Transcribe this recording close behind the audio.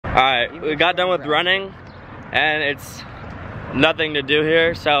Alright, we got done with running and it's nothing to do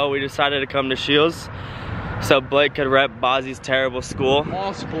here, so we decided to come to Shields so Blake could rep Bozzy's terrible school.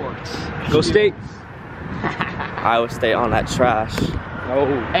 All sports. Go State. Iowa State on that trash. Oh.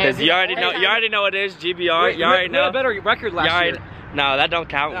 Because you already know it is GBR. You already know. We had a better record last year. No, that don't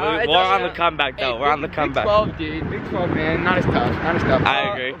count. No, We're on the comeback though. We're on the comeback. Big 12, dude. Big 12, man. Not as tough. Not as tough.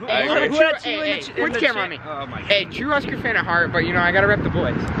 I agree. I agree. Where's the camera on me? Oh my God. Hey, true Husker fan at heart, but you know I gotta rep the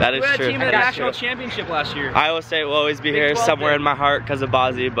boys. That is true. We had a team in the national championship last year. Iowa State will always be here somewhere in my heart because of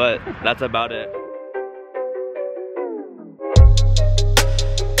Bozzy, but that's about it.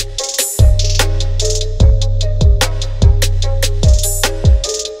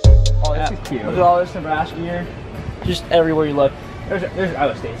 Oh, this is cute. Look at all this Nebraska here. Just everywhere you look. There's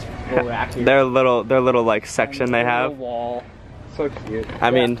Iowa State's little rack here. Their little like section they have. Wall. So cute.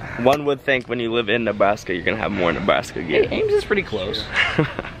 I mean, one would think when you live in Nebraska, you're gonna have more Nebraska gear. Hey, Ames is pretty close.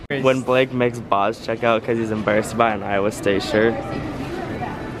 When Blake makes Boz check out because he's embarrassed by an Iowa State shirt.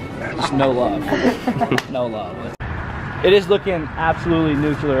 Just no love. No love. It is looking absolutely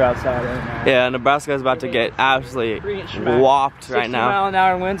nuclear outside right now. Yeah, Nebraska is about to get absolutely whopped right now.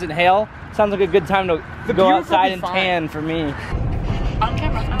 60-mile-an-hour winds and hail. Sounds like a good time to go outside and tan for me. On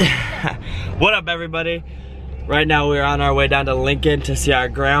camera. What up, everybody? Right now we're on our way down to Lincoln to see our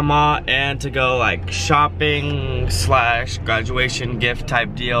grandma and to go like shopping / graduation gift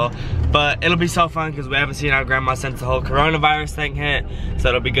type deal. But it'll be so fun because we haven't seen our grandma since the whole coronavirus thing hit. So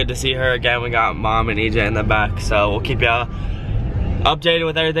it'll be good to see her again. We got Mom and EJ in the back. So we'll keep y'all updated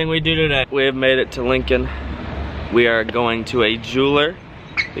with everything we do today. We have made it to Lincoln. We are going to a jeweler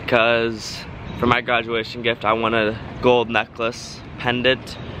because for my graduation gift I want a gold necklace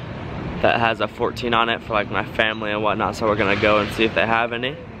pendant that has a 14 on it for like my family and whatnot, so we're gonna go and see if they have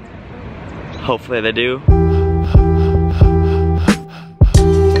any. Hopefully they do.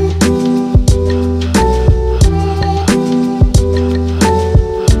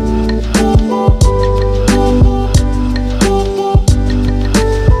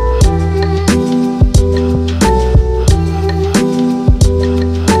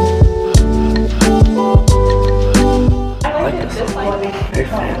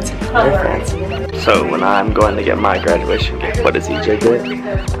 So when I'm going to get my graduation gift, what does EJ get?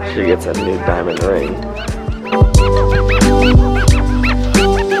 She gets a new diamond ring.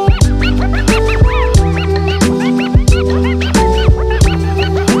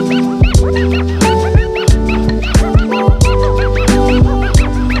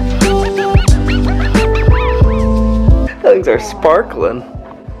 Things are sparkling.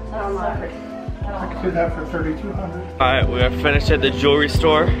 I could have for $3,200. Alright, we are finished at the jewelry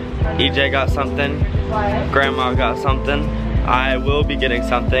store. EJ got something, Grandma got something. I will be getting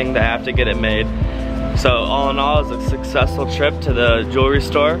something, they have to get it made. So all in all, it's a successful trip to the jewelry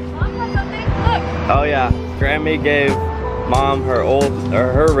store. Oh yeah, Grammy gave Mom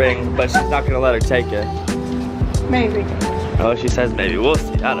her ring, but she's not gonna let her take it. Maybe. Oh, she says maybe, we'll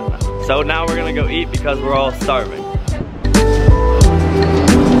see, I don't know. So now we're gonna go eat because we're all starving.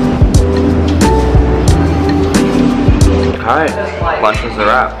 Alright, lunch was a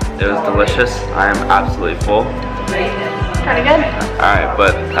wrap. It was delicious. I am absolutely full. Kinda good. Alright,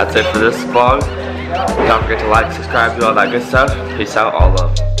 but that's it for this vlog. Don't forget to like, subscribe, do all that good stuff. Peace out, all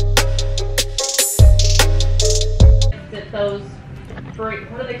love. Those,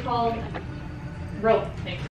 what are they called? Rope things.